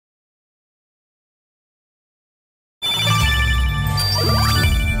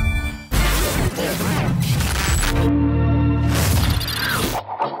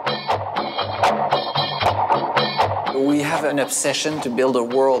have an obsession to build a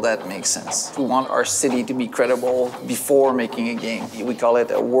world that makes sense. We want our city to be credible before making a game. We call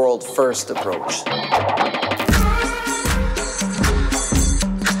it a world-first approach.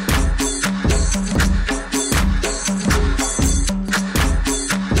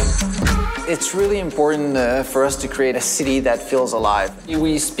 It's really important for us to create a city that feels alive.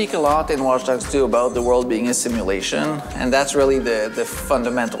 We speak a lot in Watch Dogs 2 about the world being a simulation, and that's really the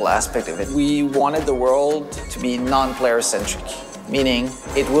fundamental aspect of it. We wanted the world to be non-player centric, meaning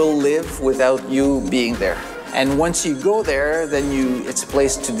it will live without you being there. And once you go there, then it's a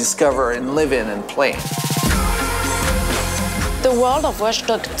place to discover and live in and play. The world of Watch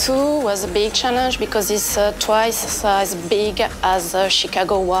Dogs 2 was a big challenge because it's twice as big as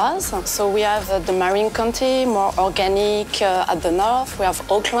Chicago was. So we have the Marin County, more organic at the north. We have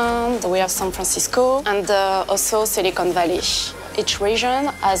Oakland, we have San Francisco, and also Silicon Valley. Each region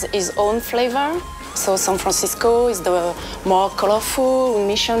has its own flavor. So San Francisco is the more colorful,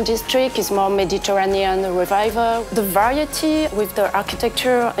 Mission District is more Mediterranean revival. The variety with the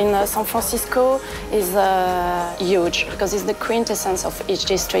architecture in San Francisco is huge because it's the quintessence of each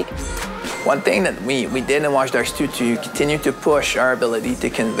district. One thing that we did in Watch Dogs 2 to continue to push our ability to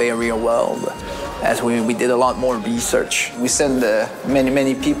convey a real world, as we did a lot more research. We send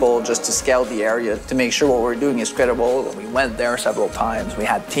many people just to scout the area to make sure what we're doing is credible. We went there several times. We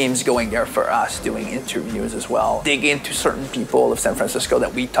had teams going there for us, doing interviews as well. Dig into certain people of San Francisco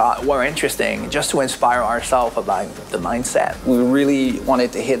that we thought were interesting, just to inspire ourselves about the mindset. We really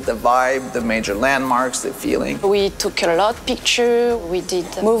wanted to hit the vibe, the major landmarks, the feeling. We took a lot of pictures, we did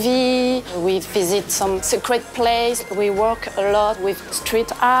a movie, we visit some secret place. We work a lot with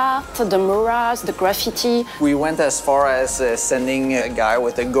street art, the murals, the graffiti. We went as far as sending a guy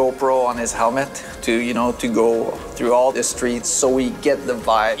with a GoPro on his helmet to go through all the streets so we get the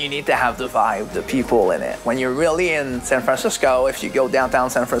vibe. You need to have the vibe, the people in it. When you're really in San Francisco, if you go downtown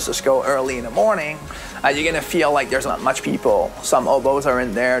San Francisco early in the morning, you're gonna feel like there's not much people. Some hobos are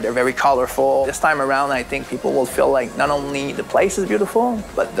in there, they're very colorful. This time around, I think people will feel like not only the place is beautiful,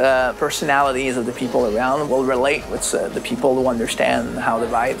 but the personalities of the people around will relate with the people who understand how the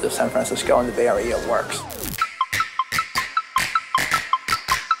vibe of San Francisco and the Bay Area works.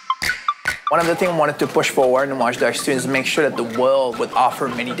 One of the things I wanted to push forward in Watch Dogs 2 is make sure that the world would offer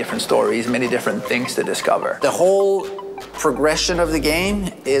many different stories, many different things to discover. The whole progression of the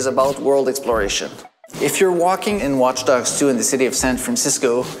game is about world exploration. If you're walking in Watch Dogs 2 in the city of San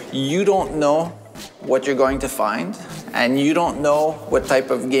Francisco, you don't know what you're going to find, and you don't know what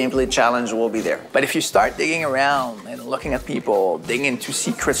type of gameplay challenge will be there. But if you start digging around and looking at people, digging into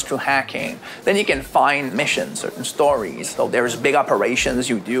secrets through hacking, then you can find missions, certain stories. So there's big operations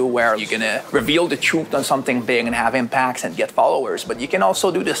you do where you're gonna reveal the truth on something big and have impacts and get followers. But you can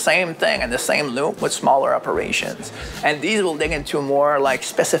also do the same thing and the same loop with smaller operations. And these will dig into more like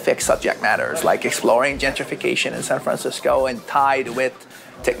specific subject matters, like exploring gentrification in San Francisco and tied with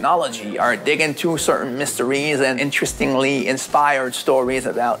technology, or dig into certain mysteries and interestingly inspired stories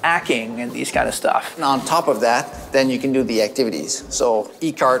about hacking and these kind of stuff. And on top of that, then you can do the activities. So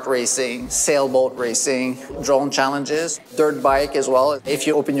e-kart racing, sailboat racing, drone challenges, dirt bike as well. If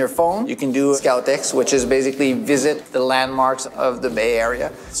you open your phone, you can do Scout X, which is basically visit the landmarks of the Bay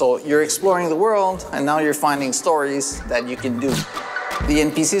Area. So you're exploring the world, and now you're finding stories that you can do. The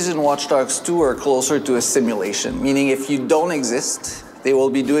NPCs in Watch Dogs 2 are closer to a simulation, meaning if you don't exist, they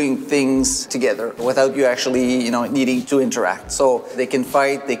will be doing things together without you actually, needing to interact. So they can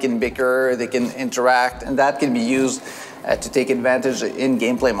fight, they can bicker, they can interact, and that can be used to take advantage in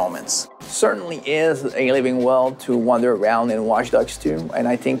gameplay moments. Certainly is a living world to wander around in Watch Dogs 2, and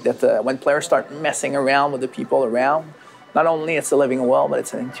I think that when players start messing around with the people around, not only it's a living world, but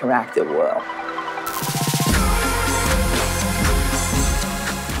it's an interactive world.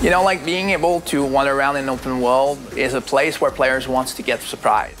 Like being able to wander around in an open world is a place where players want to get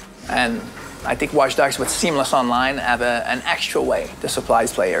surprised. And I think Watch Dogs with Seamless Online have an extra way to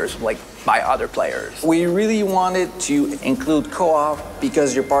surprise players, like by other players. We really wanted to include co-op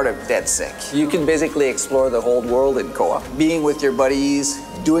because you're part of DedSec. You can basically explore the whole world in co-op. Being with your buddies,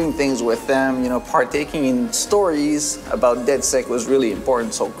 doing things with them, partaking in stories about DedSec was really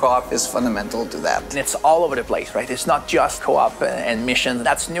important, so co-op is fundamental to that. And it's all over the place, right? It's not just co-op and missions.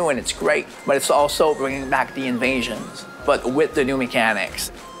 That's new and it's great, but it's also bringing back the invasions, but with the new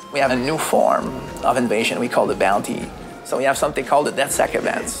mechanics. We have a new form of invasion we call the bounty. So we have something called the DedSec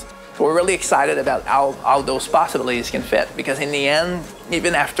events. So we're really excited about how those possibilities can fit, because in the end,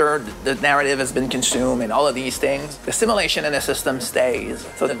 even after the narrative has been consumed and all of these things, the simulation in the system stays.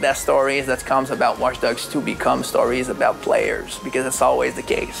 So the best stories that comes about Watch Dogs 2 become stories about players, because it's always the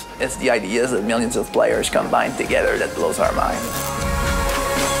case. It's the ideas of millions of players combined together that blows our minds.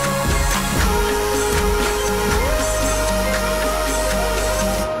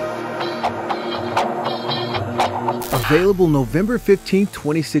 Available November 15,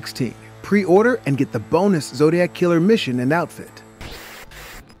 2016. Pre-order and get the bonus Zodiac Killer mission and outfit.